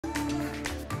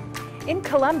In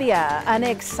Columbia, an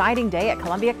exciting day at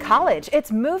Columbia College.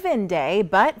 It's move-in day,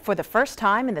 but for the first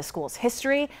time in the school's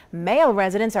history, male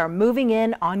residents are moving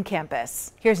in on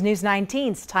campus. Here's News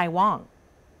 19's Tai Wong.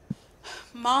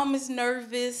 Mom is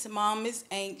nervous, mom is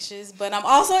anxious, but I'm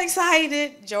also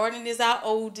excited. Jordan is our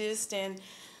oldest, and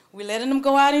we're letting him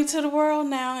go out into the world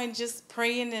now and just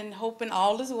praying and hoping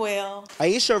all is well.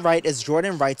 Aisha Wright is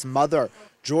Jordan Wright's mother.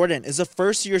 Jordan is a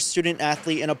first-year student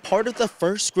athlete and a part of the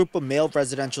first group of male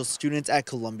residential students at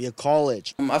Columbia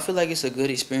College. I feel like it's a good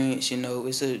experience,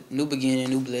 it's a new beginning,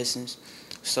 new blessings.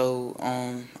 So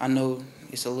I know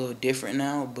it's a little different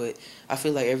now, but I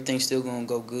feel like everything's still going to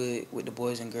go good with the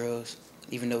boys and girls,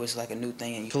 even though it's like a new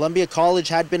thing. Columbia College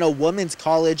had been a women's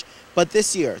college, but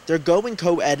this year they're going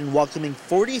co-ed and welcoming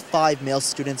 45 male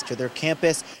students to their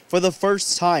campus for the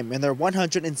first time in their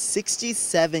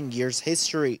 167 years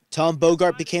history. Tom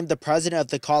Bogart became the president of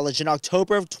the college in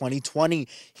October of 2020.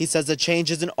 He says the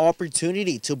change is an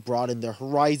opportunity to broaden their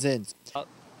horizons.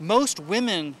 Most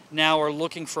women now are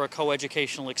looking for a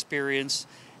coeducational experience.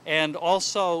 And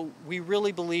also, we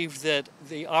really believe that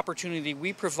the opportunity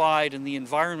we provide and the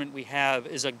environment we have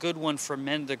is a good one for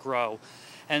men to grow.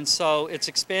 And so it's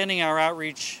expanding our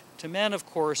outreach to men, of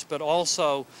course, but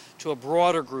also to a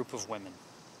broader group of women.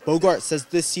 Bogart says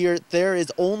this year there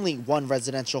is only one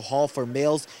residential hall for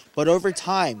males, but over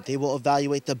time they will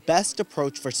evaluate the best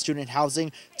approach for student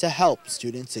housing to help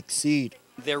students succeed.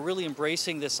 They're really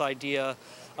embracing this idea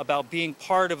about being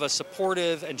part of a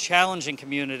supportive and challenging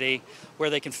community where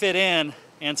they can fit in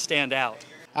and stand out.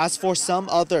 As for some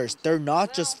others, they're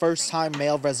not just first-time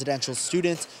male residential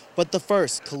students, but the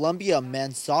first Columbia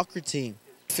men's soccer team.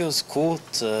 It feels cool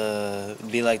to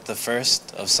be like the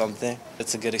first of something.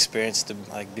 It's a good experience to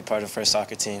be part of the first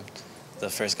soccer team, the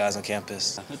first guys on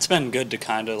campus. It's been good to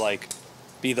kind of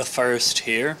be the first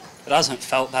here. It hasn't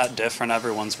felt that different.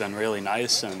 Everyone's been really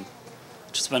nice and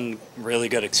just been a really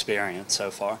good experience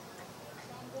so far.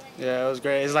 Yeah, it was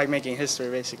great. It's like making history,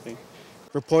 basically.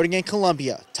 Reporting in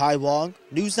Columbia, Tai Wong,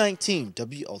 News 19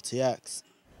 WLTX.